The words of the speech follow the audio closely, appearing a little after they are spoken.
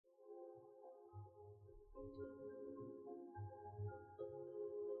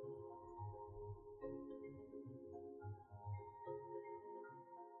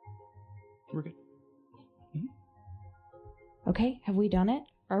We're good. Okay, have we done it?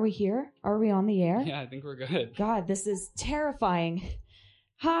 Are we here? Are we on the air? Yeah, I think we're good. God, this is terrifying.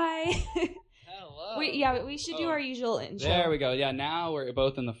 Hi. Hello. We should do our usual intro. There we go. Yeah, now we're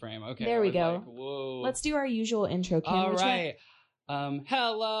both in the frame. Okay. There we go. Like, whoa. Let's do our usual intro, Kim. All right.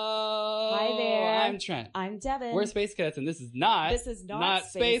 Hello. Hi there. I'm Trent. I'm Devin. We're Space Cadets, and this is not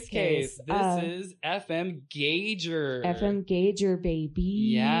Space Case. This is FM Gauger. FM Gauger,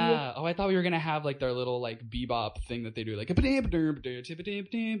 baby. Yeah. Oh, I thought we were gonna have like their little like bebop thing that they do, like a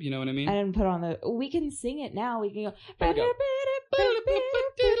you know what I mean? I didn't put on the. We can sing it now. We can go. There we go.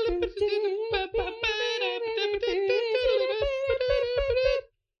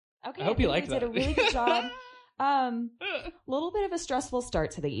 Okay. I hope you liked that. that. Did a really good job. Little bit of a stressful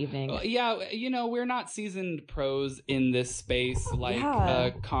start to the evening. Yeah, you know, we're not seasoned pros in this space like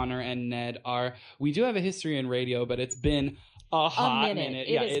Connor and Ned are. We do have a history in radio, but it's been a hot minute.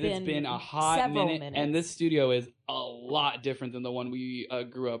 It has been a hot minute. And this studio is a lot different than the one we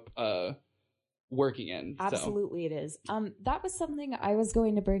grew up working in. Absolutely it is. That was something I was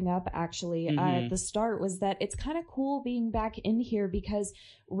going to bring up actually at the start, was that it's kind of cool being back in here because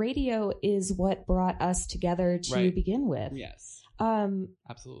radio is what brought us together to begin with. Yes.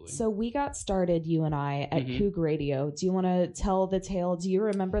 Absolutely. So we got started, you and I, at Coug Radio. Do you want to tell the tale? Do you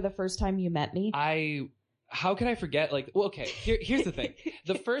remember the first time you met me? How could I forget? Like, well, okay, here's the thing.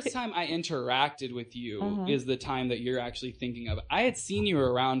 The first time I interacted with you is the time that you're actually thinking of. I had seen you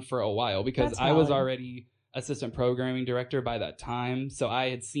around for a while because I was already assistant programming director by that time. So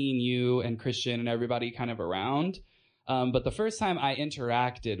I had seen you and Christian and everybody kind of around. But the first time I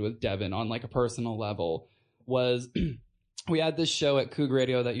interacted with Devin on like a personal level was... We had this show at Coug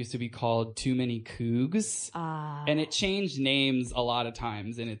Radio that used to be called Too Many Cougs, and it changed names a lot of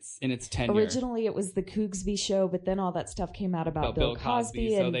times in its tenure. Originally, it was the Cougsby Show, but then all that stuff came out about Bill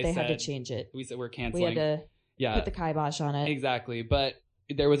Cosby, and they had to change it. We said we're canceling. We had to put the kibosh on it. Exactly, but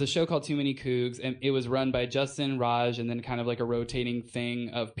there was a show called Too Many Cougs, and it was run by Justin, Raj, and then kind of like a rotating thing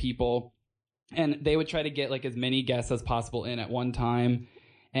of people, and they would try to get like as many guests as possible in at one time.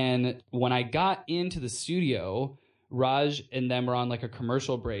 And when I got into the studio, Raj and them were on like a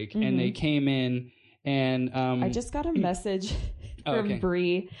commercial break and they came in and I just got a message from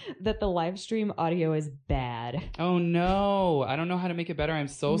Bree that the live stream audio is bad. Oh no, I don't know how to make it better. I'm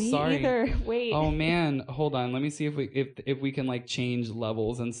so sorry. Me either. Wait. Oh man, hold on. Let me see if we can like change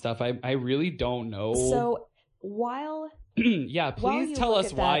levels and stuff. I really don't know. So while please tell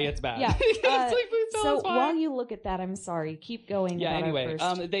us why it's bad. Yeah. Please tell us why. While you look at that, I'm sorry. Keep going. Yeah. Anyway,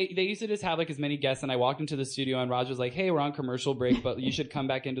 they used to just have like as many guests, and I walked into the studio, and Raj was like, "Hey, we're on commercial break, but you should come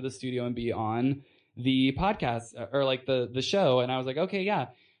back into the studio and be on the podcast or like the show." And I was like, "Okay, yeah."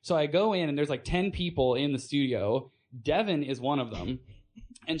 So I go in, and there's like 10 people in the studio. Devin is one of them.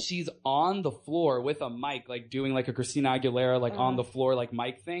 And she's on the floor with a mic, like doing like a Christina Aguilera, like on the floor, like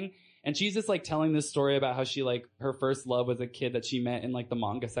mic thing. And she's just like telling this story about how she like her first love was a kid that she met in like the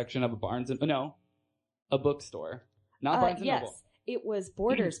manga section of a bookstore. Not Barnes and Noble. Yes, it was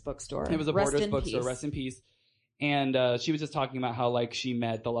Borders bookstore. It was a Borders bookstore. Rest in peace. And she was just talking about how like she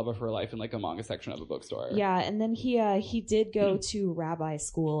met the love of her life in like a manga section of a bookstore. Yeah, and then he did go to rabbi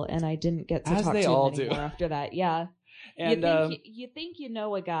school, and I didn't get to talk to him anymore after that. Yeah. And you think you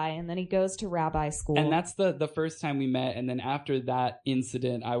know a guy, and then he goes to rabbi school. And that's the first time we met. And then after that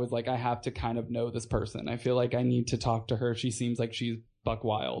incident, I was like, I have to kind of know this person. I feel like I need to talk to her. She seems like she's buck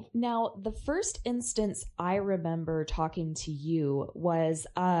wild. Now, the first instance I remember talking to you was,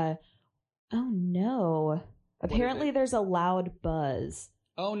 oh no. Apparently there's a loud buzz.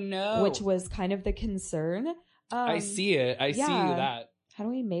 Oh no. Which was kind of the concern. I see it. I see that. How do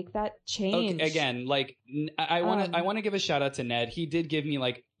we make that change? Okay, again, like I want to give a shout out to Ned. He did give me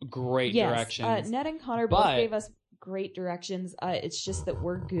like great directions. Ned and Connor both gave us great directions. It's just that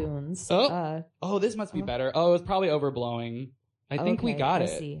we're goons. This must be better. Oh, it was probably overblowing. I think we got it.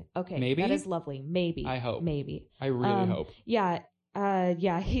 See. Okay, maybe that is lovely. Maybe I hope. Maybe I really hope. Yeah.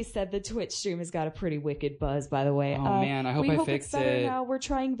 He said the Twitch stream has got a pretty wicked buzz, by the way. Oh man, I hope I fixed it's better now. We're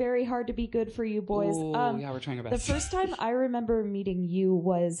trying very hard to be good for you boys. Ooh, yeah, we're trying our best. The first time I remember meeting you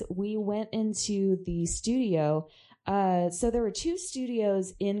was we went into the studio. So there were two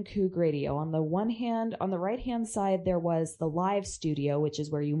studios in Coug Radio. On the right hand side, there was the live studio, which is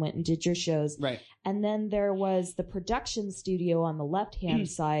where you went and did your shows. Right. And then there was the production studio on the left hand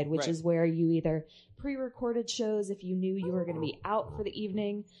side, which is where you either pre-recorded shows if you knew you were going to be out for the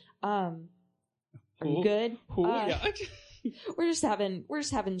evening. Are you good? Yeah. We're just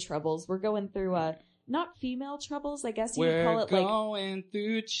having troubles. We're going through not female troubles, I guess you would call it. We're going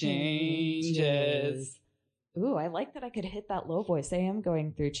through changes. Ooh, I like that I could hit that low voice. I am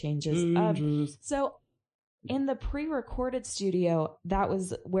going through changes. So in the pre-recorded studio, that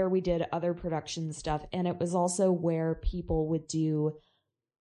was where we did other production stuff. And it was also where people would do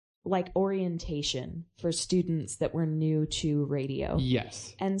like orientation for students that were new to radio.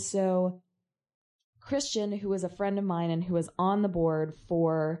 Yes. And so Christian, who was a friend of mine and who was on the board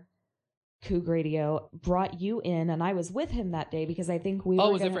for Coug Radio, brought you in, and I was with him that day because I think we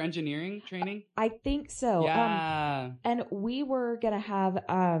were was it for engineering training? I think so. Yeah. And we were going to have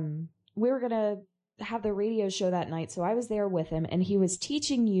the radio show that night. So I was there with him and he was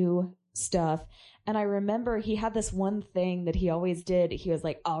teaching you stuff. And I remember he had this one thing that he always did. He was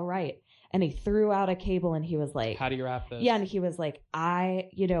like, all right. And he threw out a cable and he was like, how do you wrap this? Yeah. And he was like,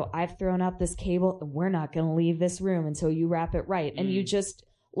 I've thrown out this cable and we're not going to leave this room until you wrap it right. And you just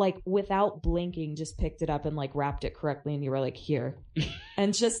like without blinking, just picked it up and like wrapped it correctly. And you were like, here.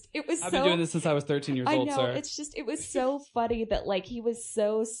 And just, it was I've been doing this since I was 13 years old, I know, sir. it's just, it was so funny that like he was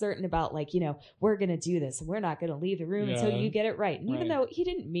so certain about like, we're going to do this and we're not going to leave the room until you get it right. And even though he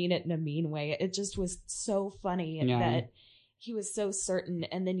didn't mean it in a mean way, it just was so funny that he was so certain.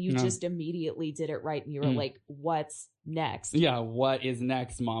 And then you just immediately did it right. And you were like, what's next? Yeah. What is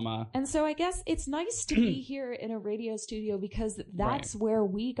next, mama? And so I guess it's nice to be here in a radio studio because that's where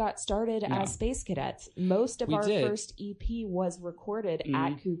we got started as Space Cadets. Most of our first EP was recorded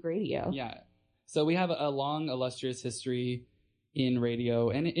at Coug Radio. Yeah. So we have a long, illustrious history in radio,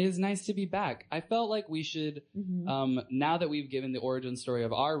 and it is nice to be back. I felt like we should, now that we've given the origin story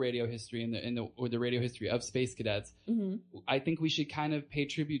of our radio history or the radio history of Space Cadets, I think we should kind of pay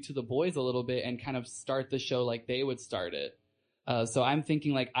tribute to the boys a little bit and kind of start the show like they would start it. So I'm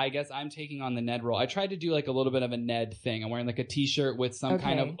thinking like, I guess I'm taking on the Ned role. I tried to do like a little bit of a Ned thing. I'm wearing like a t-shirt with some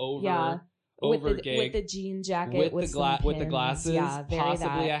kind of over gig. With the jean jacket, with the glasses,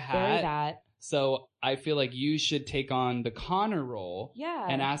 possibly a hat. Very that. So I feel like you should take on the Connor role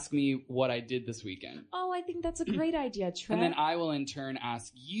and ask me what I did this weekend. Oh, I think that's a great idea, Trent. And then I will in turn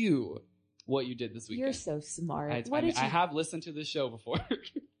ask you what you did this weekend. You're so smart. I have listened to the show before.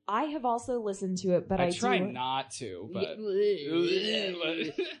 I have also listened to it, but I try not to. But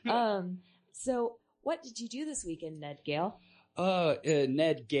so what did you do this weekend, Ned Gale?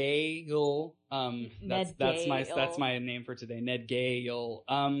 Ned Gale. That's my name for today. Ned Gale.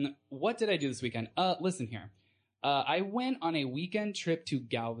 What did I do this weekend? Listen here. I went on a weekend trip to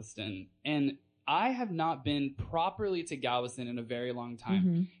Galveston, and I have not been properly to Galveston in a very long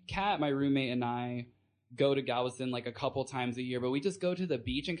time. Kat, my roommate, and I go to Galveston like a couple times a year, but we just go to the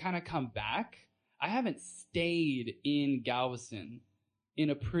beach and kind of come back. I haven't stayed in Galveston in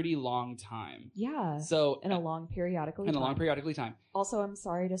a pretty long time. Yeah. So in a long periodically time. Also, I'm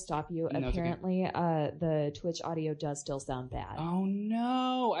sorry to stop you. No, apparently, the Twitch audio does still sound bad. Oh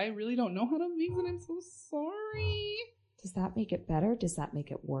no. I really don't know how to fix it. I'm so sorry. Does that make it better? Does that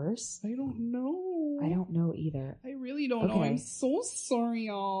make it worse? I don't know. I don't know either. I really don't know. I'm so sorry,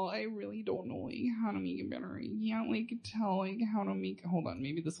 y'all. I really don't know how to make it better. I can't tell how to make. Hold on,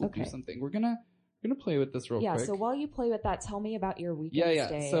 maybe this will do something. We're gonna play with this real quick. Yeah. So while you play with that, tell me about your weekend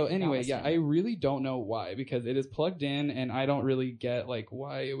stay. So anyway, I really don't know why, because it is plugged in, and I don't really get like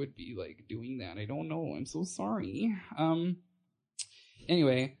why it would be like doing that. I don't know. I'm so sorry.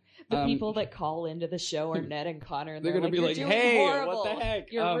 Anyway. The people that call into the show are Ned and Connor, and they're going to be like, hey, horrible. What the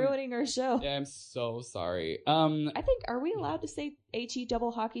heck? You're ruining our show. Yeah, I'm so sorry. I think, are we allowed to say HE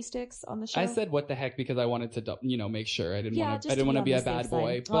double hockey sticks on the show? I said what the heck because I wanted to, make sure. I didn't want to be a bad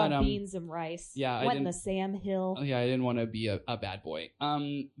boy. But beans and rice. Yeah, what in the Sam Hill? Yeah, I didn't want to be a bad boy.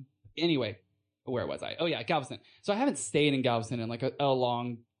 Anyway, where was I? Oh yeah, Galveston. So I haven't stayed in Galveston in like a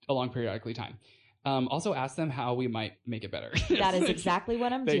long periodically time. Also ask them how we might make it better. That is exactly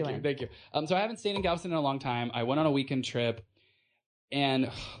what I'm doing. Thank you. So I haven't stayed in Galveston in a long time. I went on a weekend trip, and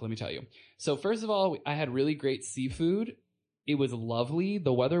let me tell you. So first of all, I had really great seafood. It was lovely.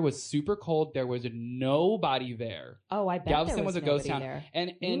 The weather was super cold. There was nobody there. Oh, I bet Galveston there was a ghost town. There.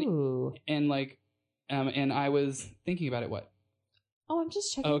 And I was thinking about it. What? Oh, I'm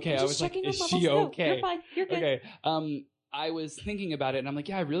just checking. Okay, I was like, is she okay? No, you're fine. You're good. Okay. I was thinking about it, and I'm like,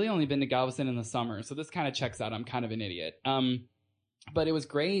 yeah, I've really only been to Galveston in the summer, so this kind of checks out. I'm kind of an idiot. But it was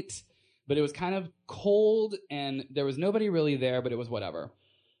great, but it was kind of cold, and there was nobody really there, but it was whatever.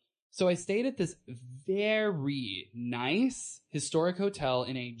 So I stayed at this very nice historic hotel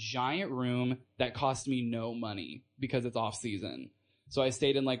in a giant room that cost me no money because it's off season. So I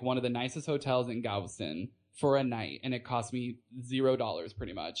stayed in like one of the nicest hotels in Galveston for a night, and it cost me $0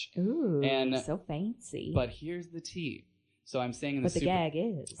 pretty much. Ooh, and so fancy. But here's the tea. So I'm staying in the gag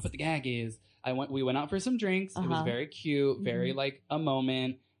is. We went out for some drinks. It was very cute, very like a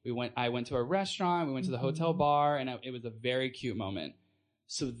moment. I went to a restaurant, we went to the hotel bar, and it was a very cute moment.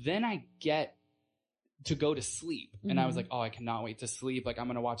 So then I get to go to sleep. And I was like, oh, I cannot wait to sleep. Like, I'm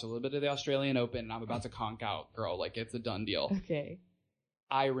going to watch a little bit of the Australian Open and I'm about to conk out, girl. Like, it's a done deal. Okay.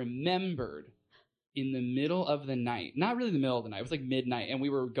 I remembered in the middle of the night, not really the middle of the night, it was like midnight and we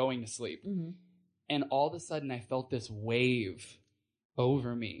were going to sleep. And all of a sudden I felt this wave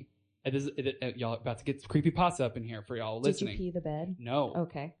over me. Y'all about to get creepypasta up in here for y'all listening. Did you pee the bed? No.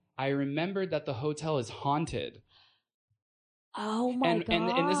 Okay. I remembered that the hotel is haunted. Oh my God. And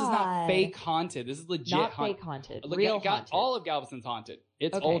this is not fake haunted. This is legit not fake haunted. Look, real haunted. All of Galveston's haunted.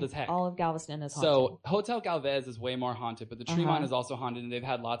 It's old as heck. All of Galveston is haunted. So Hotel Galvez is way more haunted, but the Tremont is also haunted, and they've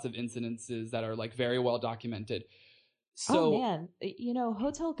had lots of incidences that are like very well documented. So, oh man, you know,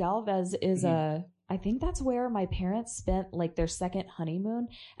 Hotel Galvez is I think that's where my parents spent like their second honeymoon,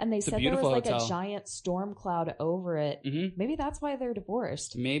 and they said there was like a giant storm cloud over it. Maybe that's why they're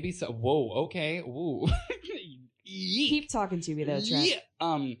divorced. Maybe so. Whoa. Okay. Woo. Keep talking to me though, Trent.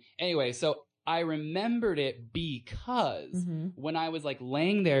 Yeah. Anyway, so I remembered it because when I was like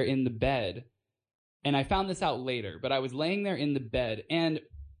laying there in the bed, and I found this out later, but I was laying there in the bed, and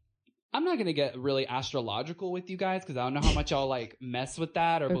I'm not going to get really astrological with you guys because I don't know how much y'all like mess with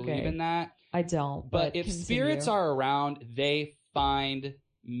that or believe in that. I don't. But if spirits are around, they find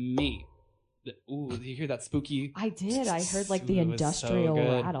me. Ooh, did you hear that spooky? I did. I heard like the industrial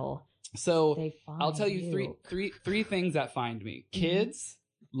rattle. So I'll tell you three things that find me. Kids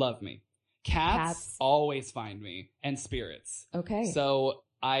love me. Cats always find me, and spirits. Okay. So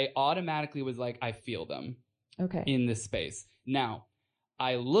I automatically was like, I feel them. Okay. In this space. Now,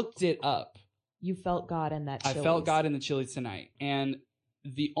 I looked it up. You felt God in that Chili's. I felt God in the Chili's tonight. And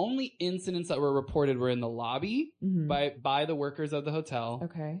the only incidents that were reported were in the lobby by the workers of the hotel.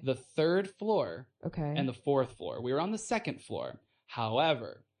 Okay. The 3rd floor. Okay. And the 4th floor. We were on the 2nd floor.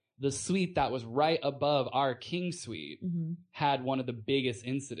 However, the suite that was right above our king suite had one of the biggest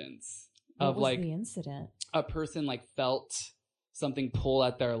incidents what was the incident? A person like felt something pull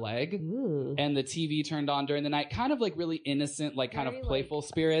at their leg. Ooh. And the TV turned on during the night, kind of like really innocent, like very kind of playful like,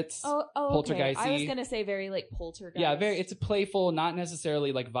 spirits. Poltergeisty. Okay. I was gonna say very like poltergeist. Yeah, it's a playful, not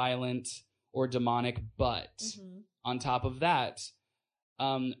necessarily like violent or demonic, but on top of that,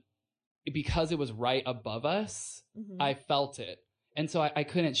 because it was right above us, I felt it. And so I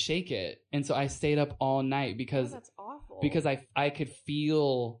couldn't shake it. And so I stayed up all night because that's awful. Because I could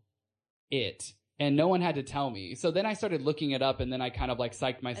feel it. And no one had to tell me. So then I started looking it up, and then I kind of like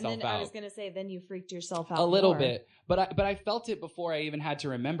psyched myself out. I was going to say, then you freaked yourself out a little bit. But I felt it before I even had to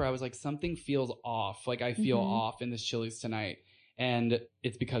remember. I was like, something feels off. Like I feel off in this Chili's tonight. And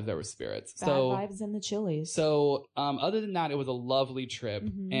it's because there were spirits. Bad vibes in the Chili's. So other than that, it was a lovely trip.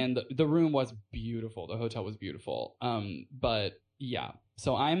 And the room was beautiful. The hotel was beautiful. But yeah.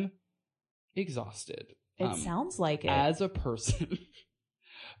 So I'm exhausted. It sounds like it. As a person.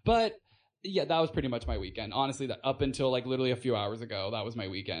 But yeah, that was pretty much my weekend. Honestly, that up until like literally a few hours ago, that was my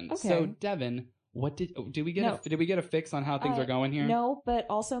weekend. Okay. So Devin, what did we get a fix on how things are going here? No, but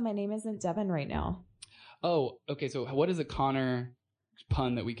also my name isn't Devin right now. Oh, okay. So what is a Connor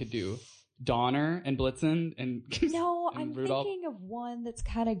pun that we could do? Donner and Blitzen and no, and I'm Rudolph? thinking of one that's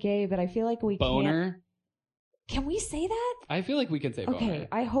kind of gay, but I feel like we Boner. Can we say that? I feel like we can say boner. Okay,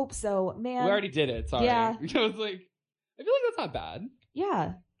 I hope so, man. We already did it. Sorry. Yeah. I was like, I feel like that's not bad.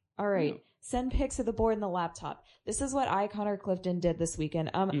 Yeah. All right. No. Send pics of the board and the laptop. This is what I, Connor Clifton, did this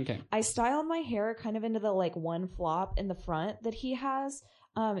weekend. Okay. I styled my hair kind of into the like one flop in the front that he has,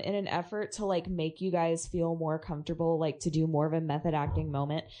 in an effort to like make you guys feel more comfortable, like to do more of a method acting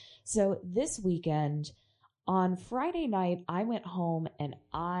moment. So this weekend, on Friday night, I went home and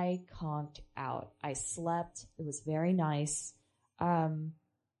I conked out. I slept. It was very nice. I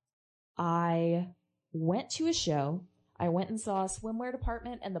went to a show. I went and saw Swimwear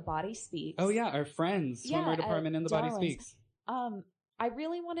Department and The Body Speaks. Oh yeah, our friends, Swimwear Department and The Body Speaks. I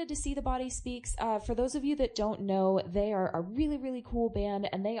really wanted to see The Body Speaks. For those of you that don't know, they are a really, really cool band,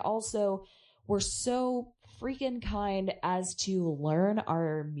 and they also were so freaking kind as to learn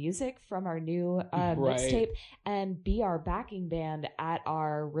our music from our new mixtape and be our backing band at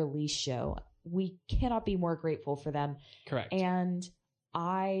our release show. We cannot be more grateful for them. Correct. And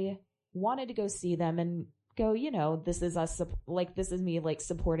I wanted to go see them and go, you know, this is us, like, this is me, like,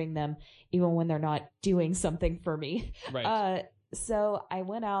 supporting them even when they're not doing something for me. Right. So I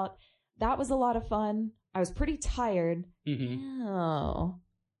went out. That was a lot of fun. I was pretty tired. Oh,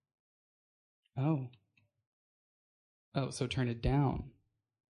 so turn it down.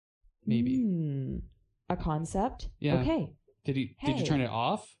 Maybe. A concept? Yeah. Okay. Did you turn it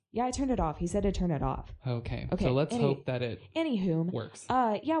off? Yeah, I turned it off. He said to turn it off. Okay. So let's hope that it works.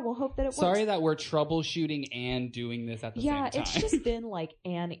 Yeah, we'll hope that it works. Sorry that we're troubleshooting and doing this at the same time. Yeah, it's just been like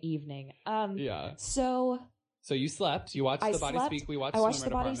an evening. Yeah. So you slept. You watched The Body Speak. We watched Swimwear Department. The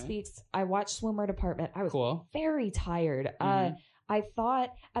Body Speaks. I watched Swimwear Department. I was very tired. Mm-hmm. I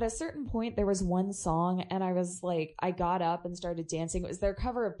thought at a certain point there was one song and I was like, I got up and started dancing. It was their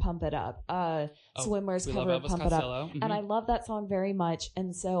cover of Pump It Up. Swimwear's cover of Pump It Up. Mm-hmm. And I love that song very much.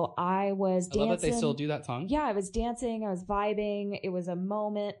 And so I was dancing. I love that they still do that song. Yeah, I was dancing. I was vibing. It was a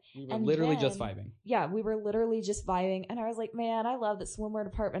moment. We were literally just vibing. Yeah, we were literally just vibing. And I was like, man, I love that Swimwear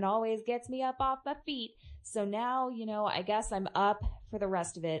Department always gets me up off my feet. So now, I guess I'm up for the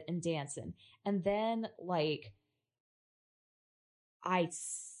rest of it and dancing. And then, I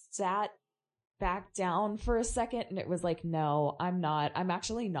sat back down for a second and it was like, no, I'm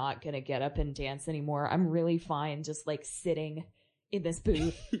actually not going to get up and dance anymore. I'm really fine just sitting in this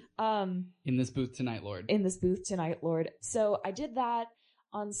booth. In this booth tonight, Lord. In this booth tonight, Lord. So I did that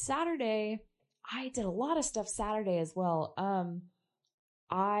on Saturday. I did a lot of stuff Saturday as well.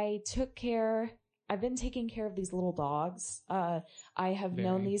 I've been taking care of these little dogs. I have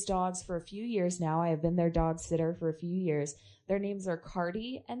known these dogs for a few years now. I have been their dog sitter for a few years. Their names are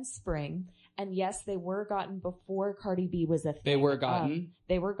Cardi and Spring. And yes, they were gotten before Cardi B was a thing. They were gotten?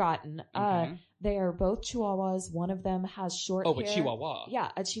 They were gotten. Okay. They are both Chihuahuas. One of them has short hair. Oh, a Chihuahua.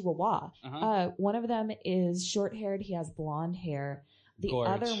 Yeah, a Chihuahua. Uh-huh. One of them is short-haired. He has blonde hair. The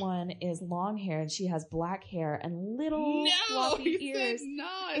other one is long hair, and she has black hair and little floppy ears.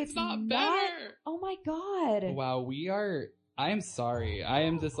 It's not better. Oh my God. Wow, I am sorry. I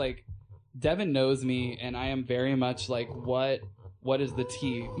am just Devin knows me, and I am very much what is the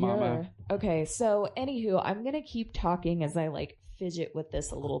tea, mama? Okay, so anywho, I'm going to keep talking as I fidget with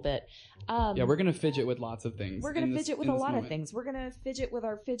this a little bit. Yeah, we're going to fidget with lots of things. We're going to fidget with a lot of things. We're going to fidget with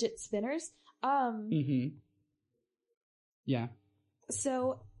our fidget spinners. Yeah.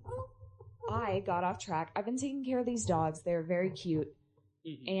 So I got off track. I've been taking care of these dogs. They're very cute.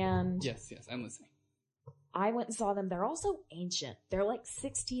 Mm-hmm. And yes, I'm listening. I went and saw them. They're also ancient. They're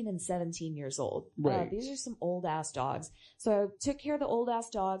 16 and 17 years old. Right. These are some old ass dogs. So I took care of the old ass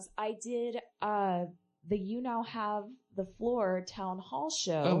dogs. I did the You Now Have the Floor town hall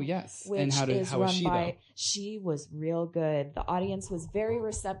show. Oh yes. Which and how was she though? She was real good. The audience was very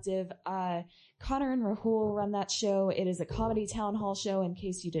receptive. Connor and Rahul run that show. It is a comedy town hall show, in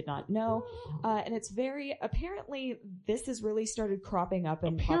case you did not know. And it's apparently this has really started cropping up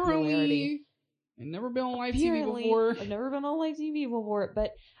in popularity. I've never been on live TV before. I've never been on live TV before,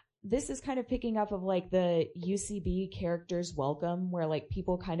 but this is kind of picking up of the UCB characters welcome, where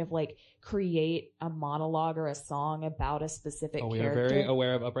people kind of create a monologue or a song about a specific character. We are very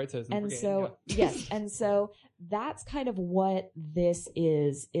aware of Upright Citizens. And so, yes. And so that's kind of what this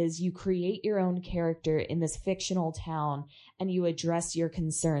is you create your own character in this fictional town and you address your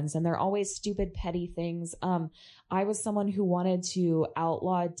concerns. And they're always stupid, petty things. I was someone who wanted to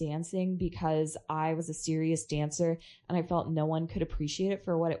outlaw dancing because I was a serious dancer and I felt no one could appreciate it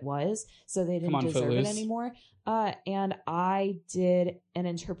for what it was. So they didn't deserve it anymore. And I did an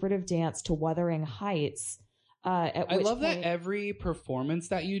interpretive dance to Wuthering Heights. I love that every performance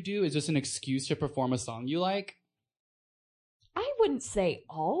that you do is just an excuse to perform a song you like. I wouldn't say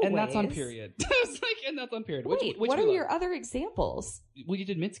always. And that's on period. And that's on period. Wait, what are your other examples? Well, you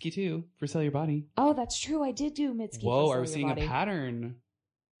did Mitski too for Sell Your Body. Oh, that's true. I did do Mitski. Whoa, are we seeing a pattern?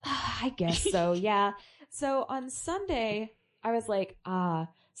 I guess so, yeah. So on Sunday, I was like,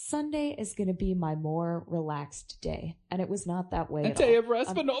 Sunday is going to be my more relaxed day. And it was not that way at all. A day of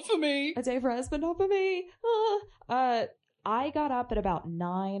rest, but not for me. A day of rest, but not for me. I got up at about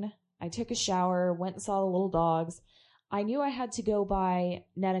 9. I took a shower, went and saw the little dogs. I knew I had to go by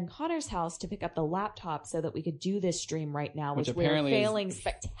Ned and Connor's house to pick up the laptop so that we could do this stream right now, which we're failing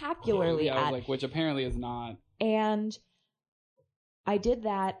spectacularly at. Which apparently is not. And I did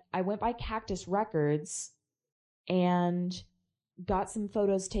that. I went by Cactus Records and got some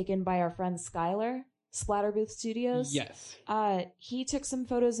photos taken by our friend Skylar, Splatterbooth Studios. Yes. He took some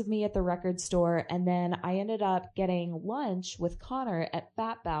photos of me at the record store, and then I ended up getting lunch with Connor at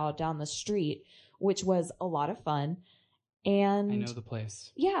Fat Bow down the street, which was a lot of fun. And I know the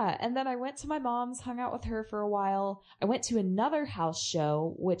place. Yeah, and then I went to my mom's, hung out with her for a while. I went to another house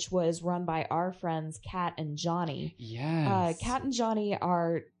show, which was run by our friends Kat and Johnny. Yes. Kat and Johnny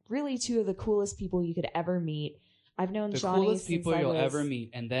are really two of the coolest people you could ever meet. I've known Johnny coolest people you'll ever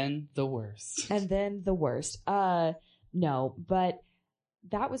meet, and then the worst. And then the worst. No, but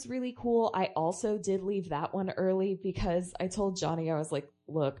that was really cool. I also did leave that one early because I told Johnny, I was like,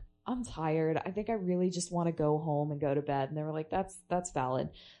 look, I'm tired. I think I really just want to go home and go to bed. And they were like, that's valid.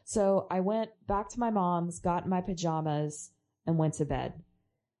 So I went back to my mom's, got in my pajamas, and went to bed.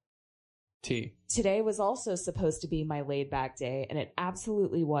 Today was also supposed to be my laid back day, and it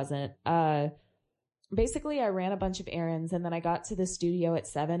absolutely wasn't. Basically, I ran a bunch of errands, and then I got to the studio at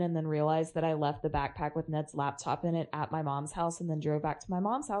 7 and then realized that I left the backpack with Ned's laptop in it at my mom's house and then drove back to my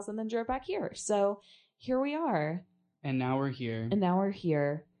mom's house and then drove back here. So here we are. And now we're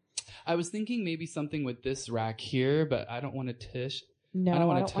here. I was thinking maybe something with this rack here, but I don't want to tush. No, I don't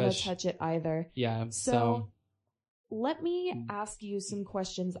want to touch it either. Yeah. So let me ask you some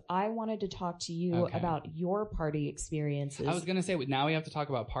questions. I wanted to talk to you about your party experiences. I was going to say, now we have to talk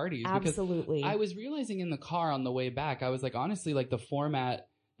about parties. Absolutely. Because I was realizing in the car on the way back, I was like, honestly, like the format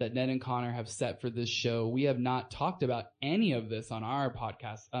that Ned and Connor have set for this show, we have not talked about any of this on our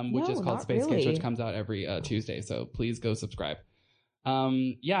podcast, which is called Space Case, which comes out every Tuesday. So please go subscribe.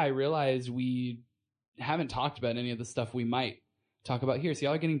 I realized we haven't talked about any of the stuff we might talk about here. So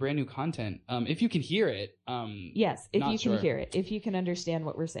y'all are getting brand new content. If you can hear it. Yes, if you can hear it. If you can understand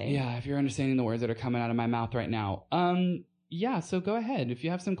what we're saying. Yeah, if you're understanding the words that are coming out of my mouth right now. So go ahead. If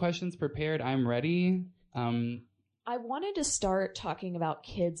you have some questions prepared, I'm ready. I wanted to start talking about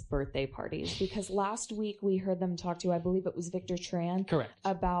kids' birthday parties because last week we heard them talk to, I believe it was Victor Tran. Correct.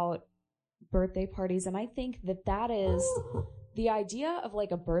 About birthday parties. And I think that is the idea of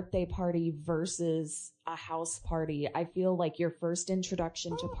like a birthday party versus a house party. I feel like your first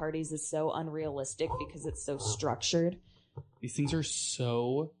introduction to parties is so unrealistic because it's so structured. These things are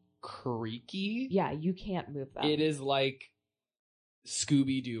so creaky. Yeah, you can't move them. It is like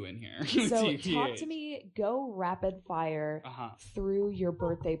Scooby-Doo in here. So talk to me, go rapid fire through your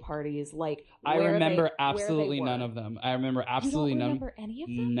birthday parties. Like I remember absolutely none of them. I remember absolutely none. You don't remember any of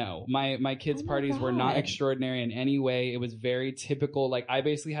them? No. My kids' parties were not extraordinary in any way. It was very typical. Like I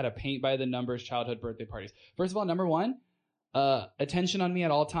basically had a paint by the numbers childhood birthday parties. First of all, number one, attention on me at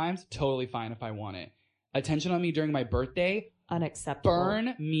all times, totally fine if I want it. Attention on me during my birthday, unacceptable.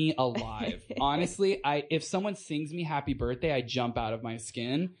 Burn me alive. Honestly, if someone sings me happy birthday, I jump out of my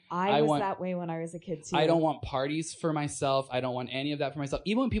skin. I was that way when I was a kid too. I don't want parties for myself. I don't want any of that for myself.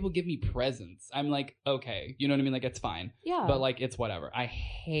 Even when people give me presents, I'm like, okay, you know what I mean? Like, it's fine. Yeah. But like, it's whatever. I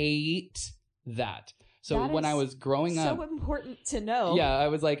hate that. So when I was growing up. So important to know. Yeah, I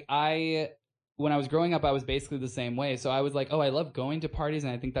was like, when I was growing up, I was basically the same way. So I was like, oh, I love going to parties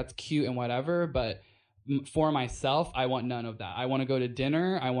and I think that's cute and whatever, but for myself, I want none of that. I want to go to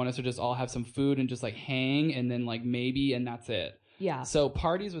dinner. I want us to just all have some food and just like hang and then like maybe, and that's it. Yeah. So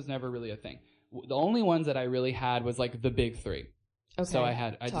parties was never really a thing. The only ones that I really had was like the big three. Okay. So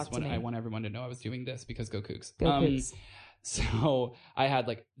I want everyone to know I was doing this because go Cougs. Go Cougs. So I had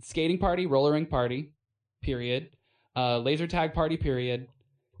like skating party, roller rink party, period. Laser tag party, period.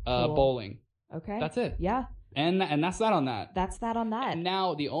 Cool. Bowling. Okay. That's it. Yeah. And that's that on that. That's that on that. And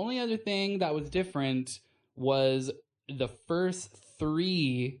now the only other thing that was different was the first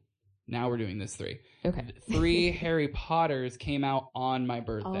 3. Now we're doing this 3. Okay. 3 Harry Potters came out on my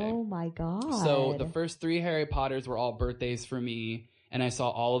birthday. Oh my God. So the first 3 Harry Potters were all birthdays for me. And I saw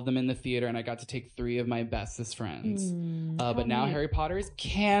all of them in the theater, and I got to take 3 of my bestest friends. But now Harry Potter is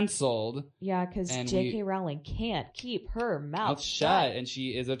canceled. Yeah, because J.K. Rowling can't keep her mouth shut, and she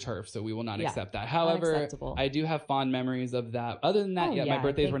is a TERF, so we will not accept that. However, I do have fond memories of that. Other than that, my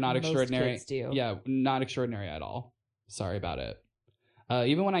birthdays were not extraordinary. Most kids do. Yeah, not extraordinary at all. Sorry about it.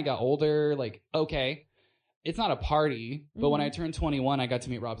 Even when I got older, like, okay, it's not a party, but when I turned 21, I got to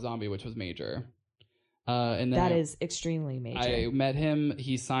meet Rob Zombie, which was major. And then that is extremely major. I met him.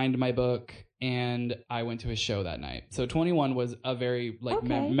 He signed my book, and I went to his show that night. So 21 was a very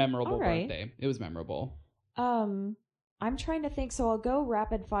memorable birthday. It was memorable. I'm trying to think, so I'll go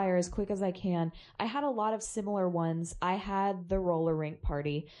rapid fire as quick as I can. I had a lot of similar ones. I had the roller rink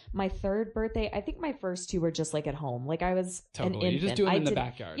party. My third birthday, I think my first 2 were just like at home. Like I was an infant. You just do it in the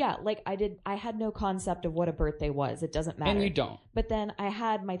backyard. Yeah, like I had no concept of what a birthday was. It doesn't matter. And you don't. But then I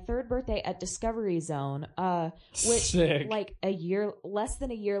had my third birthday at Discovery Zone, which Sick. Like less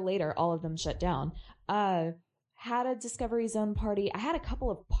than a year later, all of them shut down. Had a Discovery Zone party. I had a couple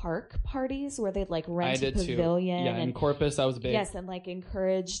of park parties where they'd like rent a pavilion. Yeah, in Corpus, I was big. Yes, and like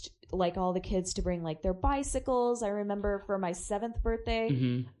encouraged like all the kids to bring like their bicycles. I remember for my 7th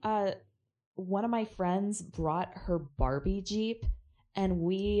birthday, one of my friends brought her Barbie Jeep, and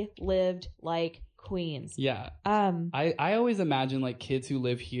we lived like queens. Yeah. I always imagine like kids who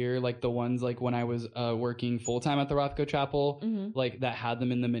live here, like the ones like when I was working full time at the Rothko Chapel, like that had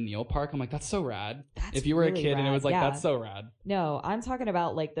them in the Menil Park. I'm like, that's so rad. If you were really a kid and it was like, that's so rad. No, I'm talking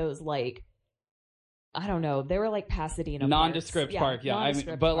about like those like I don't know. They were like Pasadena Nondescript parks. park, yeah.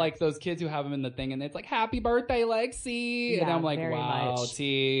 Nondescript But parks. like those kids who have them in the thing, and it's like "Happy Birthday, Lexi," and Yeah, I'm like, very "Wow, much.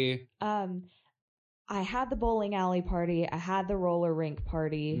 T." I had the bowling alley party. I had the roller rink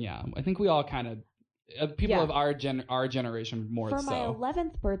party. Yeah, I think we all kind of people Yeah. of our generation more For so. my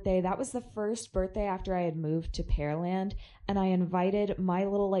 11th birthday, that was the first birthday after I had moved to Pearland, and I invited my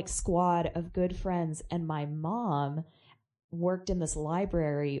little like squad of good friends, and my mom worked in this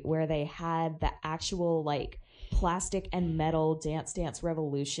library where they had the actual like plastic and metal Dance Dance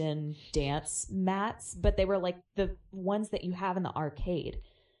Revolution dance mats, but they were like the ones that you have in the arcade.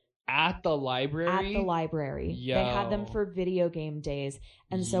 At the library? At the library. Yo. They had them for video game days.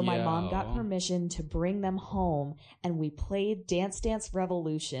 And so my mom got Yo. permission to bring them home, and we played Dance Dance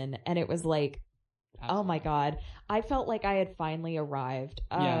Revolution, and it was like, oh my God. I felt like I had finally arrived.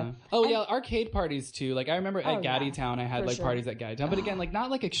 Yeah. Yeah, arcade parties too. Like I remember at Gaddy Town, I had for like sure. parties at Gaddy Town, but again, like not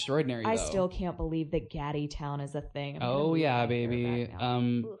like extraordinary. I though. still can't believe that Gaddy Town is a thing. I'm gonna Oh move yeah, my hair baby. back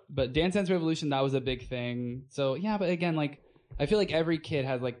now. But Dance Dance Revolution, that was a big thing. So yeah, but again, like I feel like every kid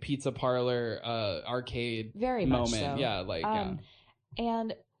has like pizza parlor, arcade Very much moment. so. Yeah, like yeah.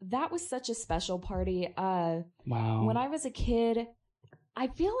 And that was such a special party. Wow. When I was a kid, I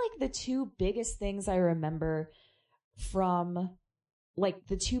feel like the two biggest things I remember from, like,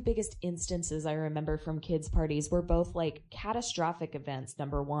 the two biggest instances I remember from kids' parties were both, like, catastrophic events,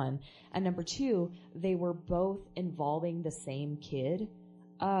 number one. And number two, they were both involving the same kid.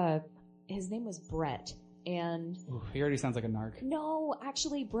 His name was Brett. And Ooh, he already sounds like a narc. no,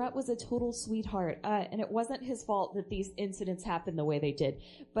 actually, Brett was a total sweetheart, and it wasn't his fault that these incidents happened the way they did.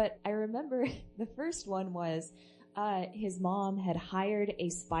 But I remember the first one was his mom had hired a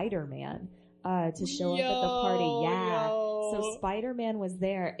Spider-Man to show up at the party. Yeah, so Spider-Man was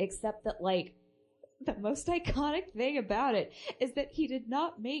there, except that, like, the most iconic thing about it is that he did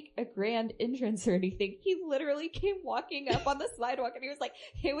not make a grand entrance or anything. He literally came walking up on the sidewalk and he was like,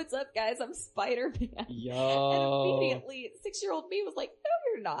 "Hey, what's up, guys? I'm Spider-Man." Yo. And immediately, 6-year-old me was like, "No,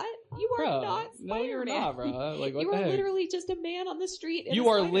 you're not. You are Bro, not Spider-Man. No, you're not, bro. Like, what You the are heck? literally just a man on the street. in You a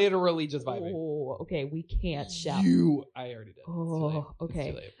are spider-" literally just vibing. Oh, okay. We can't shout. I already did. It's too Oh, late. okay.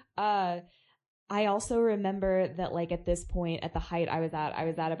 It's too late. I also remember that, like, at this point, at the height I was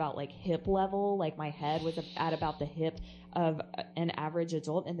at about, like, hip level. Like, my head was at about the hip of an average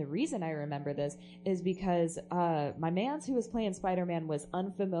adult. And the reason I remember this is because my mans who was playing Spider-Man was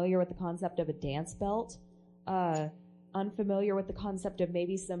unfamiliar with the concept of a dance belt, unfamiliar with the concept of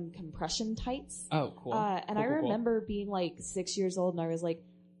maybe some compression tights. Oh, cool. And I remember being, like, 6 years old, and I was like,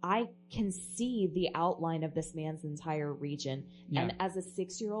 I can see the outline of this man's entire region. Yeah. And as a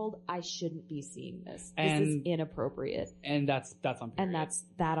 6-year-old, I shouldn't be seeing this. This And- is inappropriate. And that's on period. And that's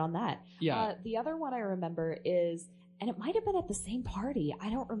that on that. Yeah. The other one I remember is, and it might have been at the same party,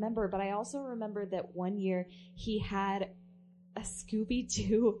 I don't remember, but I also remember that one year he had a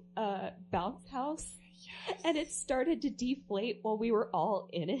Scooby-Doo bounce house. Yes. And it started to deflate while we were all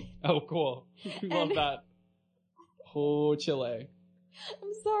in it. Oh, cool. Love And- that. Oh, Chile.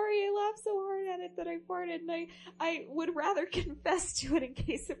 I'm sorry, I laughed so hard at it that I farted, and I would rather confess to it in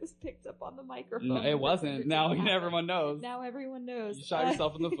case it was picked up on the microphone. No, it wasn't. Now Now everyone knows. Now everyone knows. You shot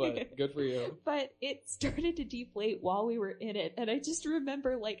yourself in the foot. Good for you. But it started to deflate while we were in it, and I just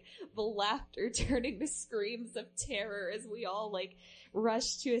remember, like, the laughter turning to screams of terror as we all, like,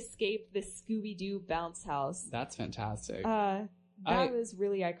 rushed to escape the Scooby-Doo bounce house. That's fantastic. That was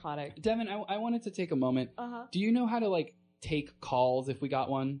really iconic. Devin, I wanted to take a moment. Uh-huh. Do you know how to, like, take calls if we got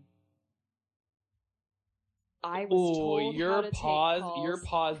one? I was told how to take calls. Your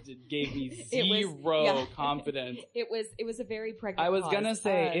pause gave me It was- zero yeah. confidence. It was a very pregnant I was pause. gonna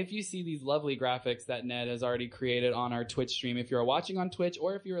say, if you see these lovely graphics that Ned has already created on our Twitch stream, if you're watching on Twitch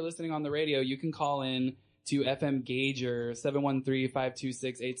or if you're listening on the radio, you can call in to FM Gager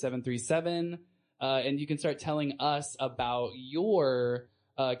 713-526-8737, and you can start telling us about your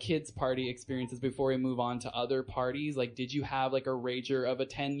kids party experiences before we move on to other parties. Like, did you have like a rager of a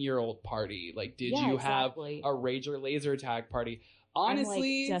 10-year-old party? Like, did you exactly. have a rager laser tag party?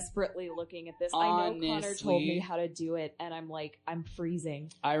 Honestly, I'm, like, desperately looking at this. I know Connor told me how to do it, and I'm like, I'm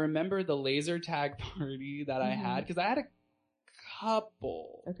freezing. I remember the laser tag party that I had, because I had a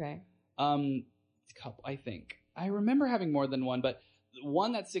couple. Okay. Couple, I think. I remember having more than one, but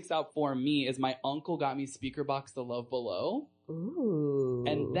one that sticks out for me is my uncle got me Speaker Box The Love Below. Ooh.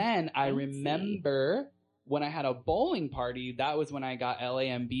 And then I fancy. remember when I had a bowling party, that was when I got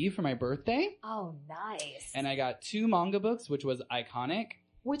LAMB for my birthday. Oh, nice. And I got 2 manga books, which was iconic.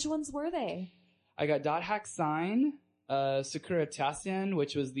 Which ones were they? I got Dot Hack Sign, Sakura Taisen,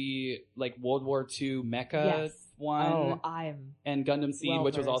 which was the like World War II mecha Yes. one. Oh, I'm. And Gundam Seed,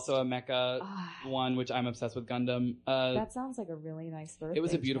 which was well-versed. also a mecha one, which I'm obsessed with Gundam. That sounds like a really nice birthday. It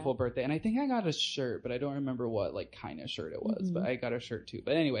was a beautiful Chad. birthday, and I think I got a shirt, but I don't remember what like kind of shirt it was. But I got a shirt too.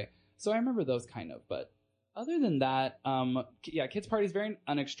 But anyway, so I remember those kind of. But other than that, yeah, kids' parties very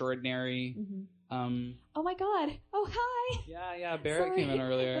unextraordinary. Oh my god! Oh hi! Yeah, Barrett came in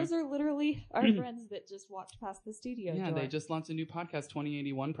earlier. Those are literally our friends that just walked past the studio Yeah, door. they just launched a new podcast,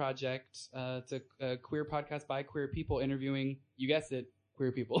 2081 Project. It's a queer podcast by queer people interviewing, you guessed it,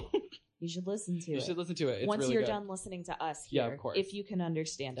 queer people. You should listen to it. You should listen to it. It's Once really you're good. done listening to us here. Yeah, of course. If you can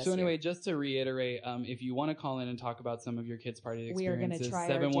understand us. So anyway, here. just to reiterate, if you want to call in and talk about some of your kids' party We are gonna experiences, try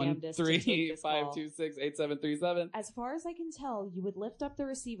our damnedest to take this call. 713-526-8737. As far as I can tell, you would lift up the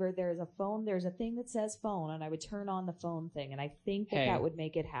receiver. There's a phone. There's a thing that says phone, and I would turn on the phone thing, and I think that Hey. that would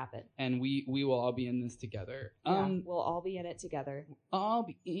make it happen. And we will all be in this together. Yeah, we'll all be in it together. All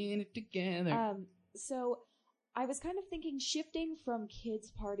be in it together. So I was kind of thinking shifting from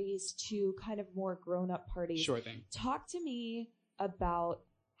kids' parties to kind of more grown-up parties. Sure thing. Talk to me about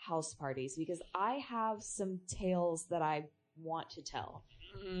house parties because I have some tales that I want to tell.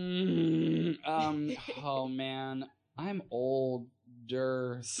 Oh man, I'm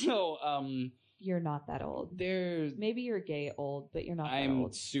older, so You're not that old. there's Maybe you're gay old, but you're not that I'm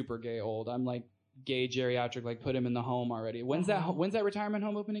old. super gay old. I'm like gay geriatric, like put him in the home already. When's that retirement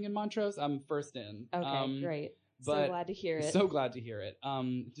home opening in Montrose? I'm first in. Okay, great. So but glad to hear it. So glad to hear it.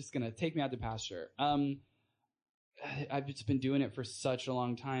 Just gonna take me out to pasture. I've just been doing it for such a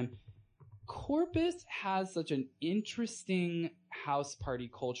long time. Corpus has such an interesting house party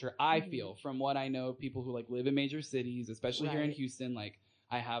culture. I feel from what I know of people who like live in major cities, especially here in Right. Houston. Like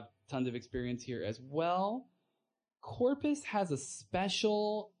I have tons of experience here as well. Corpus has a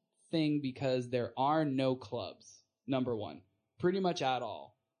special thing because there are no clubs. Number one, pretty much at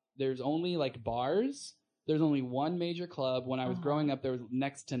all. There's only like bars. There's only one major club. When I was growing up, there was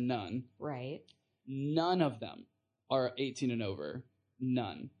next to none. Right. None of them are 18 and over.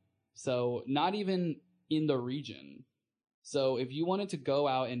 None. So not even in the region. So if you wanted to go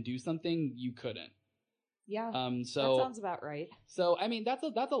out and do something, you couldn't. Yeah. So that sounds about right. So I mean that's a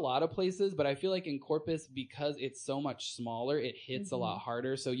lot of places, but I feel like in Corpus because it's so much smaller, it hits a lot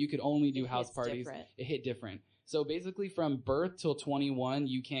harder. So you could only do house parties. Different. It hit different. So basically from birth till 21,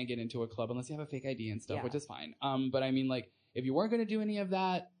 you can't get into a club unless you have a fake ID and stuff, Yeah. which is fine. But I mean like if you weren't going to do any of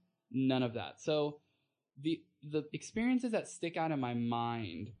that, none of that. So the experiences that stick out in my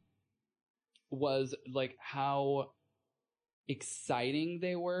mind was like how exciting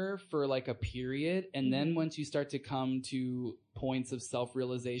they were for like a period, and then once you start to come to points of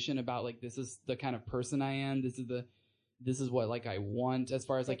self-realization about like this is the kind of person I am, this is what like I want as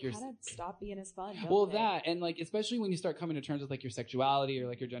far as like your kind of stop being as fun. well don't they? that and like especially when you start coming to terms with like your sexuality or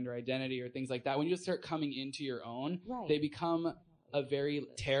like your gender identity or things like that, when you just start coming into your own, Right. they become a very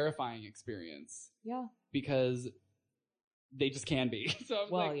terrifying experience Yeah. because they just can be. So I'm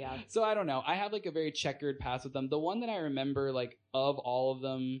Well, like, yeah. So I don't know. I have like a very checkered past with them. The one that I remember like of all of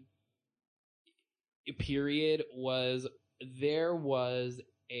them, period, was there was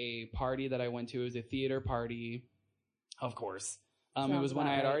a party that I went to. It was a theater party, of course. It Sounds was when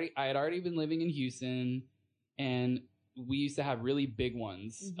about I had already been living in Houston, and we used to have really big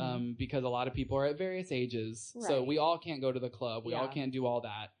ones because a lot of people are at various ages. So Right. we all can't go to the club. We all Yeah. can't do all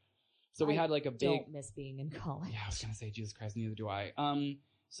that. So we I had like a big Don't miss being in college. yeah, I was gonna say Jesus Christ, neither do I.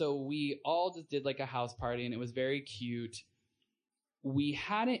 So we all just did like a house party, and it was very cute. We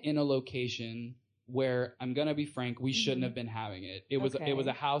had it in a location where I'm gonna be frank, we shouldn't have been having it. It was Okay.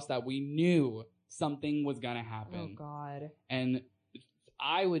 a house that we knew something was gonna Oh happen, God. and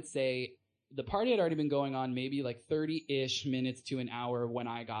I would say the party had already been going on maybe like 30-ish minutes to an hour when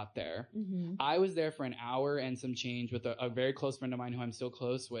I got there. I was there for an hour and some change with a very close friend of mine who I'm still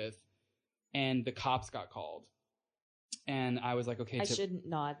close with, and the cops got called. And I was like, okay. I shouldn't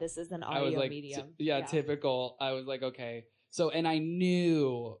not. This is an I was audio like, medium. typical. I was like, okay. So, and I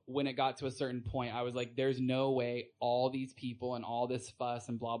knew when it got to a certain point, I was like, there's no way all these people and all this fuss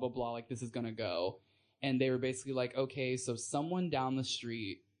and blah, blah, blah, like this is going to go. And they were basically like, okay, so someone down the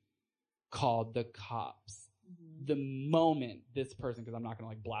street called the cops. The moment this person, because I'm not going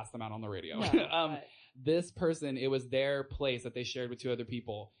to like blast them out on the radio. No, but- This person, it was their place that they shared with two other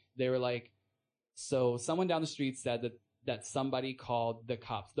people. They were like, so someone down the street said that somebody called the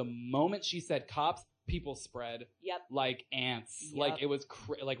cops. The moment she said cops, people spread Yep. like ants. Yep. Like it was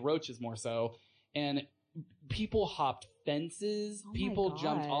like roaches more so. And people hopped fences. Oh my People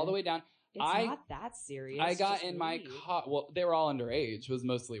jumped all God. the way down. It's not that serious. I got just in my leave. car. Well, they were all underage was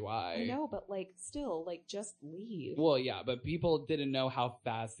mostly why. I know, but like still, like just leave. Well, yeah, but people didn't know how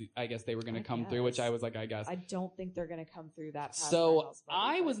fast I guess they were going to come through, which I was like, I guess. I don't think they're going to come through that fast. So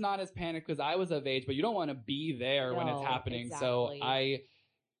I was not as panicked because I was of age, but you don't want to be there when it's happening. Exactly. So I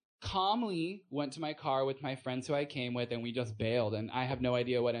calmly went to my car with my friends who I came with, and we just bailed. And I have no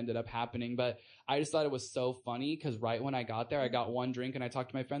idea what ended up happening, but I just thought it was so funny because right when I got there, I got one drink and I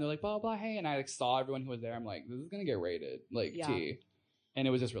talked to my friend. They're like, blah, blah, hey. And I like saw everyone who was there. I'm like, this is going to get rated. Like, tea. And it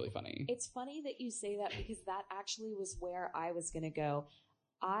was just really funny. It's funny that you say that because that actually was where I was going to go.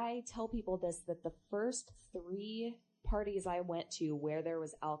 I tell people this, that the first 3 parties I went to where there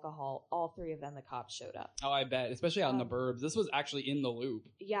was alcohol, all 3 of them, the cops showed up. Oh, I bet. Especially out in the burbs. This was actually in the Loop.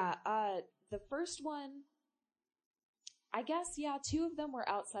 Yeah. The first one, I guess, 2 of them were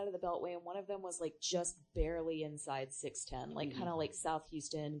outside of the Beltway, and one of them was like just barely inside 610, like kind of like South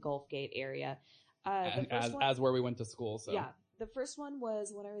Houston, Gulf Gate area. As where we went to school. So yeah, the first one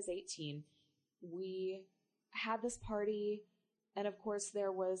was when I was 18. We had this party, and of course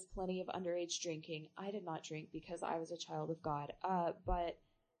there was plenty of underage drinking. I did not drink because I was a child of God. But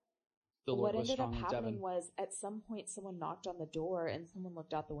what ended up happening was at some point someone knocked on the door and someone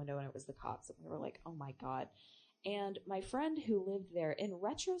looked out the window and it was the cops, and we were like, oh my God. And my friend who lived there, in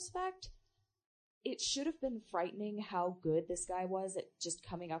retrospect, it should have been frightening how good this guy was at just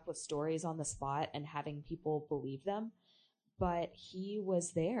coming up with stories on the spot and having people believe them. But he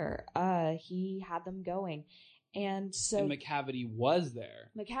was there. He had them going. And so... And McCavity was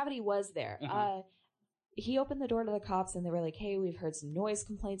there. McCavity was there. He opened the door to the cops and they were like, hey, we've heard some noise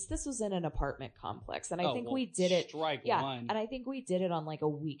complaints. This was in an apartment complex. And I think we did it. Strike one. And I think we did it on like a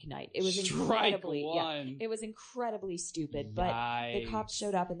weeknight. It was incredibly, it was incredibly stupid. But the cops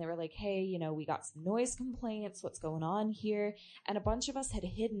showed up and they were like, hey, you know, we got some noise complaints. What's going on here? And a bunch of us had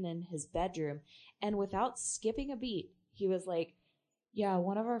hidden in his bedroom. And without skipping a beat, he was like, yeah,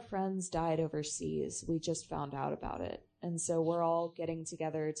 one of our friends died overseas. We just found out about it. And so we're all getting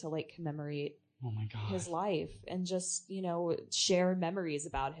together to like commemorate his life and just, you know, share memories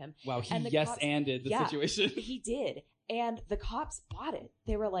about him. Wow, he yes-anded the situation. He did. And the cops bought it.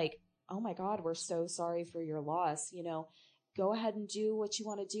 They were like, oh my God, we're so sorry for your loss. You know, go ahead and do what you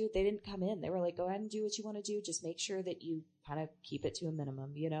want to do. They didn't come in. They were like, go ahead and do what you want to do. Just make sure that you kind of keep it to a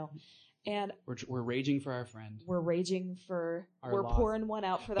minimum, you know? And we're raging for our friend. We're raging for we're loss. Pouring one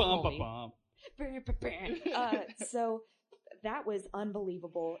out for the homie. So that was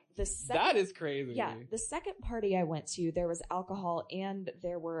unbelievable. That is crazy. Yeah. The second party I went to, there was alcohol and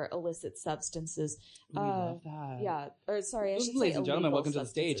there were illicit substances. We love that. Yeah. Or sorry, I should say ladies and gentlemen, welcome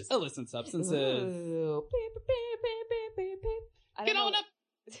substances. to the stage. Illicit substances. Ooh. Get on up.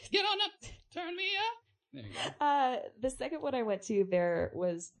 Get on up. Turn me up. There you go. The second one I went to, there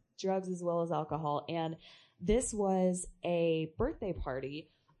was drugs as well as alcohol. And this was a birthday party.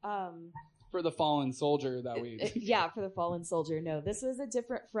 For the fallen soldier that we... for the fallen soldier. No, this was a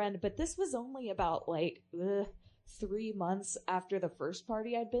different friend, but this was only about like 3 months after the first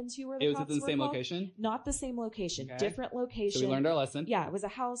party I'd been to where the cops were It was at the same location? Not the same location. Okay. Different location. So we learned our lesson. Yeah, it was a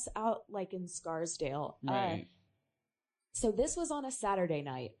house out like in Scarsdale. Right. So this was on a Saturday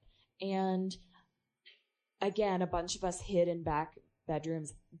night. And again, a bunch of us hid in back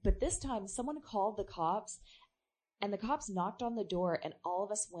bedrooms. But this time, someone called the cops, and the cops knocked on the door, and all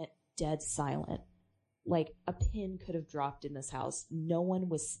of us went dead silent. Like a pin could have dropped in this house. No one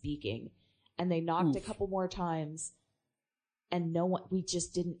was speaking. And they knocked a couple more times, and we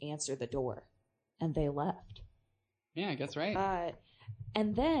just didn't answer the door. And they left. Yeah, I guess right.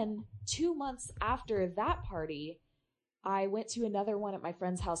 And then 2 months after that party, I went to another one at my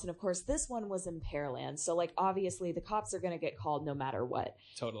friend's house. And of course, this one was in Pearland. So like, obviously the cops are going to get called no matter what.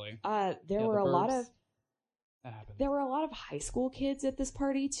 Totally. There were a lot of high school kids at this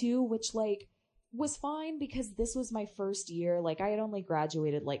party too, which like was fine because this was my first year. Like I had only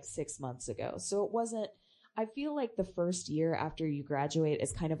graduated like 6 months ago. So it wasn't, I feel like the first year after you graduate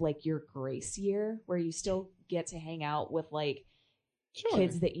is kind of like your grace year where you still get to hang out with like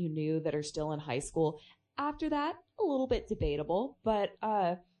kids that you knew that are still in high school. After that, a little bit debatable, but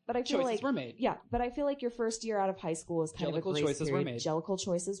I feel choices were made. Yeah, but I feel like your first year out of high school is kind of a grace choices period. were made. Jellicle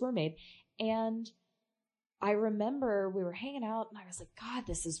choices were made. And I remember we were hanging out and I was like, God,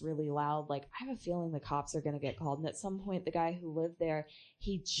 this is really loud. Like, I have a feeling the cops are going to get called. And at some point, the guy who lived there,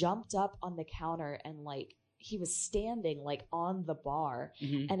 he jumped up on the counter and like, he was standing like on the bar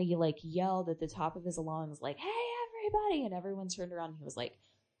and he like yelled at the top of his lungs, like, hey, everybody. And everyone turned around and he was like,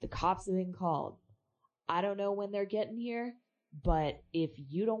 the cops have been called. I don't know when they're getting here, but if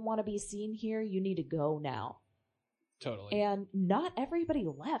you don't want to be seen here, you need to go now. Totally. And not everybody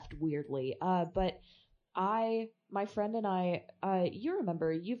left, weirdly. But my friend and I, you've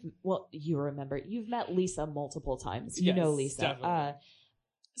met Lisa multiple times. You Yes, know Lisa. definitely.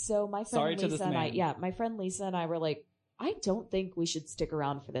 So my friend Sorry to Lisa this and man. my friend Lisa and I were like, I don't think we should stick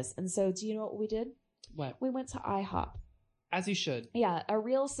around for this. And so do you know what we did? What? We went to IHOP. As you should. Yeah, a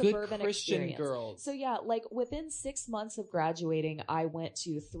real suburban Good Christian experience. girls. So yeah, like within 6 months of graduating, I went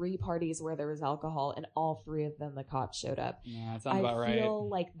to 3 parties where there was alcohol, and all 3 of them the cops showed up. Yeah, that sounds about right. I feel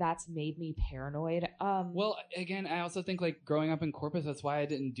like that's made me paranoid. Well, again, I also think like growing up in Corpus, that's why I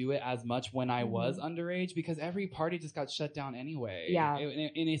didn't do it as much when I was underage, because every party just got shut down anyway. Yeah.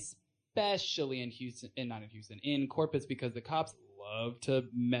 And especially in Corpus, because the cops love to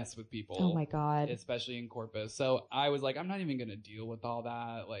mess with people. Oh my God. Especially in Corpus. So I was like, I'm not even going to deal with all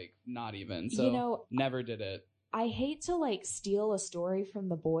that. Like, not even. So never did it. I hate to like steal a story from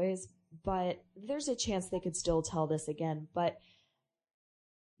the boys, but there's a chance they could still tell this again. But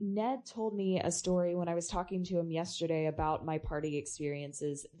Ned told me a story when I was talking to him yesterday about my party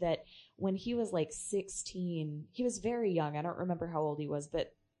experiences, that when he was like 16, he was very young. I don't remember how old he was,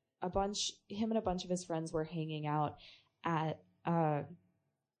 but him and a bunch of his friends were hanging out at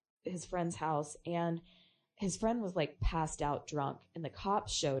his friend's house, and his friend was like passed out drunk, and the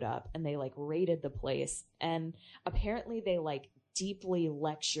cops showed up and they like raided the place, and apparently they like deeply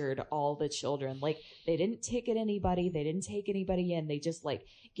lectured all the children. Like, they didn't ticket anybody, they didn't take anybody in, they just like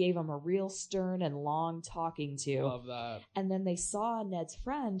gave them a real stern and long talking to. Love that. And then they saw Ned's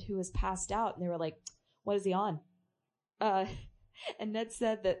friend who was passed out, and they were like, what is he on? And Ned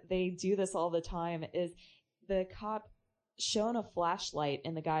said that they do this all the time. Is the cop shone a flashlight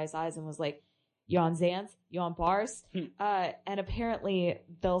in the guy's eyes and was like, you on Xans? You on bars? And apparently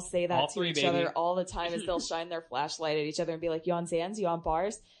they'll say that to each other all the time, as they'll shine their flashlight at each other and be like, you on Xans? You on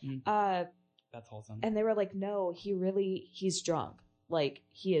bars? That's wholesome. And they were like, no, he's drunk. Like,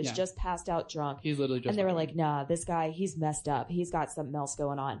 he is just passed out drunk. He's literally just. And they were like, nah, this guy, he's messed up. He's got something else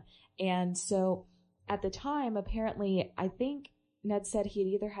going on. And so at the time, apparently, I think Ned said he had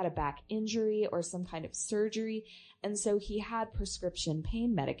either had a back injury or some kind of surgery. And so he had prescription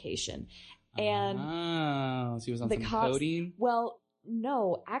pain medication. And so he was on some codeine? Well,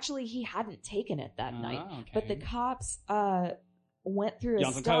 no, actually he hadn't taken it that night. Okay. But the cops went through his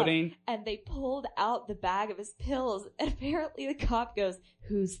stuff codeine? And they pulled out the bag of his pills. And apparently the cop goes,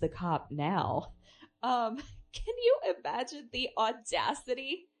 who's the cop now? Can you imagine the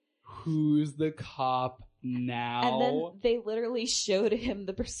audacity? Who's the cop now? And then they literally showed him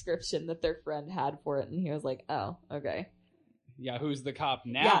the prescription that their friend had for it, and he was like, oh, okay. Yeah, who's the cop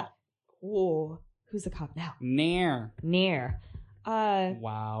now? Yeah. Whoa. Who's the cop now? Near.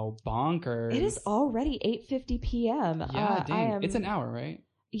 Wow, bonkers. It is already 8:50 p.m. Yeah, dang. It's an hour, right?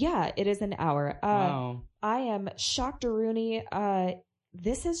 Yeah, it is an hour. Wow. I am shocked, Rooney.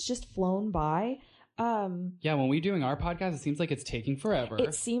 This has just flown by. Yeah, when we're doing our podcast, it seems like it's taking forever.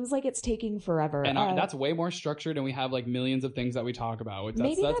 It seems like it's taking forever. And that's way more structured, and we have like millions of things that we talk about.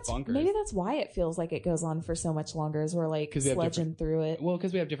 That's bonkers. Maybe that's why it feels like it goes on for so much longer, as we're like sledging through it. Well,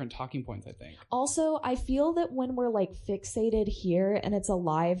 because we have different talking points, I think. Also, I feel that when we're like fixated here and it's a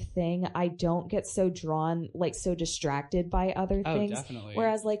live thing, I don't get so drawn, like so distracted by other things. Oh, definitely.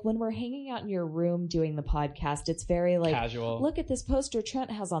 Whereas like when we're hanging out in your room doing the podcast, it's very like casual. Look at this poster Trent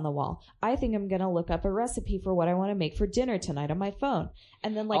has on the wall. I think I'm going to look up a recipe for what I want to make for dinner tonight on my phone.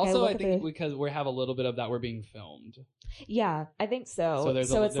 And then like also, I think because we have a little bit of that, we're being filmed. Yeah, I think so.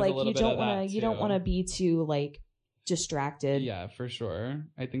 So it's like you don't want to be too like distracted. Yeah, for sure.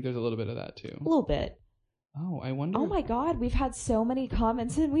 I think there's a little bit of that too. A little bit. Oh, I wonder. Oh my God, we've had so many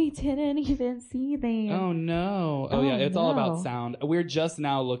comments and we didn't even see them. Oh no. Oh yeah, it's all about sound. We're just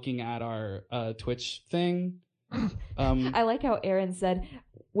now looking at our Twitch thing. I like how Aaron said,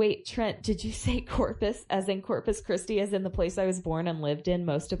 wait, Trent, did you say Corpus as in Corpus Christi, as in the place I was born and lived in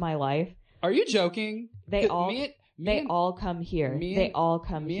most of my life? Are you joking? They all come here. Me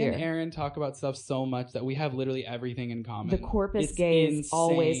and Aaron talk about stuff so much that we have literally everything in common. The Corpus gays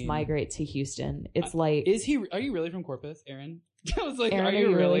always migrate to Houston. It's like... Are you really from Corpus, Aaron? I was like, Aaron, are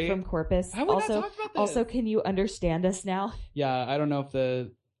you really from Corpus? How would not talk about this? Also, can you understand us now? Yeah, I don't know if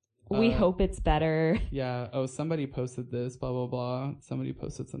the... we hope it's better. Yeah. Oh, somebody posted this, blah, blah, blah. Somebody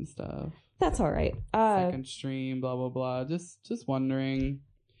posted some stuff. That's all right. Second stream, blah, blah, blah. Just wondering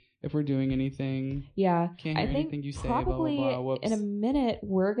if we're doing anything. Yeah. Can't hear anything you say, probably blah, blah, blah. Whoops. In a minute,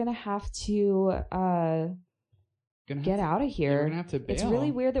 we're going to have to get out of here. We're going to have to bail. It's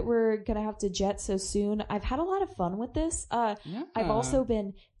really weird that we're going to have to jet so soon. I've had a lot of fun with this. Yeah. I've also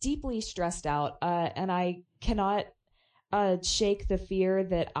been deeply stressed out, and I cannot... shake the fear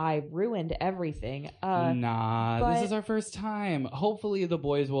that I ruined everything. Nah, this is our first time. Hopefully the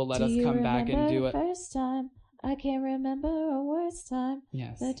boys will let us come back and do it. First time. I can't remember a worst time.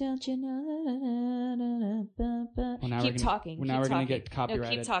 Yes. But don't you know? Well, keep talking. Now we're going to get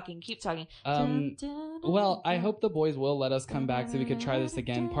copyrighted. No, keep talking. Well, I hope the boys will let us come back so we could try this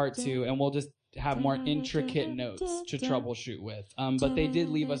again, part 2, and we'll just have more intricate notes to troubleshoot with. But they did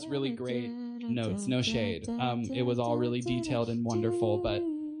leave us really great notes, no shade. It was all really detailed and wonderful, but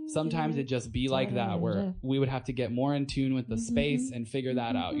sometimes it just be like that, where we would have to get more in tune with the space and figure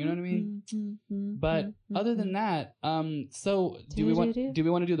that out. You know what I mean? But other than that, so do we want to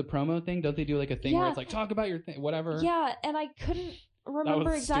do the promo thing? Don't they do like a thing where it's like, talk about your thing, whatever? Yeah, and I couldn't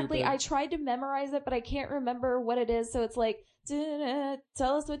remember exactly. Stupid. I tried to memorize it, but I can't remember what it is. So it's like,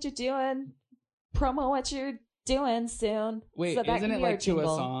 tell us what you're doing, promo what you're doing soon. Wait, so isn't it like to a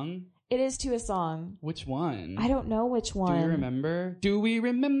song? It is to a song. Which one? I don't know which one. Do we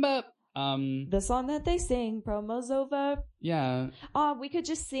remember? The song that they sing, promo's over. Yeah. We could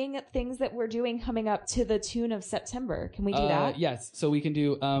just sing things that we're doing coming up to the tune of September. Can we do that? Yes. So we can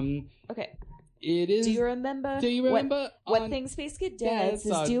do Okay. It is. Do you remember? What things Space Cadets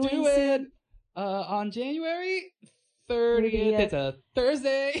is doing on January 30th? It's a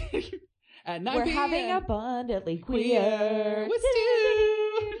Thursday at 9 We're p.m. having Abundantly Queer with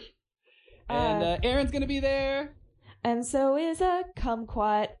Stu. And Aaron's gonna be there. And so is a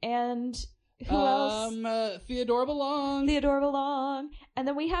Kumquat and who else? Theodore Belong. And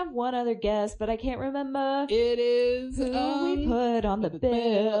then we have one other guest, but I can't remember. It is who we put on the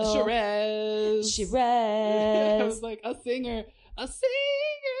bill. Sherez. I was like, a singer named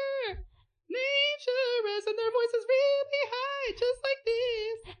Sherez, and their voice is really high, just like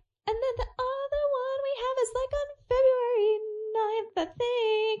this. And then the other one we have is like on February 9th, I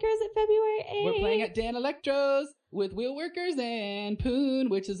think, or is it February 8th? We're playing at Dan Electro's with Wheel Workers and Poon,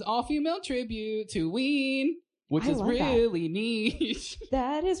 which is all-female tribute to Ween, which is really niche.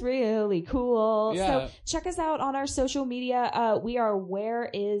 That is really cool. Yeah. So check us out on our social media. We are Where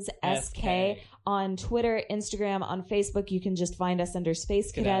Is SK on Twitter, Instagram, on Facebook. You can just find us under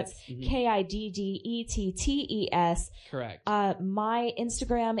Space Cadets, KIDDETTES. Correct. My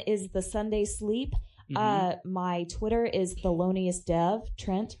Instagram is The Sunday Sleep. My Twitter is The Loneliest Dev.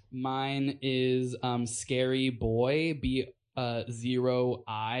 Trent? Mine is Scary Boy,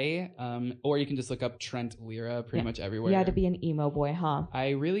 B0I. Or you can just look up Trent Lira pretty much everywhere. You had to be an emo boy, huh?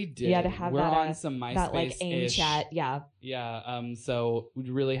 I really did. You had to have We're that, on some MySpace that like AIM chat, yeah. Yeah, so we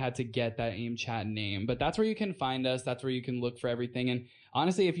really had to get that AIM chat name. But that's where you can find us. That's where you can look for everything. And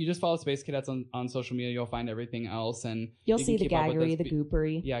honestly, if you just follow Space Cadets on social media, you'll find everything else. And you'll see the gaggery, the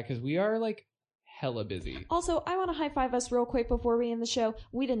goopery. Yeah, because we are like hella busy. Also, I want to high five us real quick before we end the show.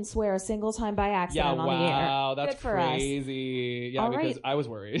 We didn't swear a single time by accident on the air. Wow, that's Good for crazy. Us. Yeah, all because right. I was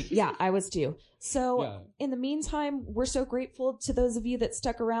worried. Yeah, I was too. So in the meantime, we're so grateful to those of you that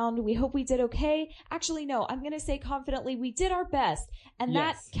stuck around. We hope we did okay. Actually, no, I'm going to say confidently we did our best. And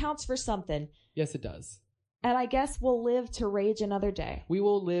that counts for something. Yes, it does. And I guess we'll live to rage another day. We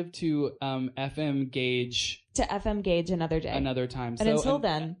will live to FM gauge. To FM gauge another day. Another time. And until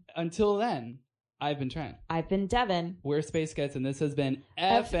then, I've been Trent. I've been Devin. We're Space Cadets, and this has been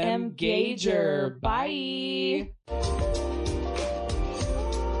FM Gauger. Bye.